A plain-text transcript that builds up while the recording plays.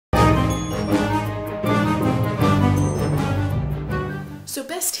So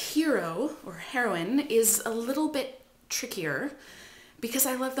best hero or heroine is a little bit trickier because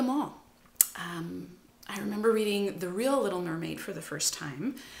I love them all. I remember reading The Real Little Mermaid for the first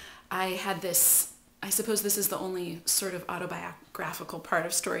time. I had this, I suppose this is the only sort of autobiographical part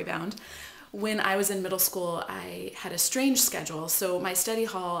of Storybound. When I was in middle school, I had a strange schedule, so my study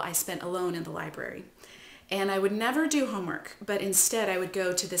hall I spent alone in the library. And I would never do homework, but instead I would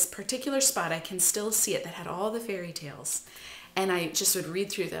go to this particular spot, I can still see it, that had all the fairy tales. And I just would read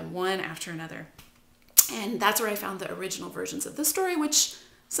through them one after another. And that's where I found the original versions of the story, which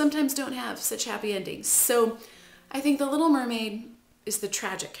sometimes don't have such happy endings. So I think The Little Mermaid is the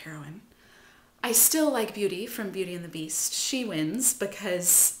tragic heroine. I still like Beauty from Beauty and the Beast. She wins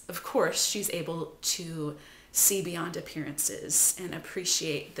because, of course, she's able to see beyond appearances and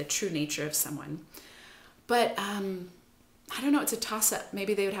appreciate the true nature of someone. But I don't know, it's a toss-up.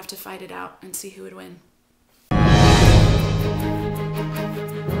 Maybe they would have to fight it out and see who would win.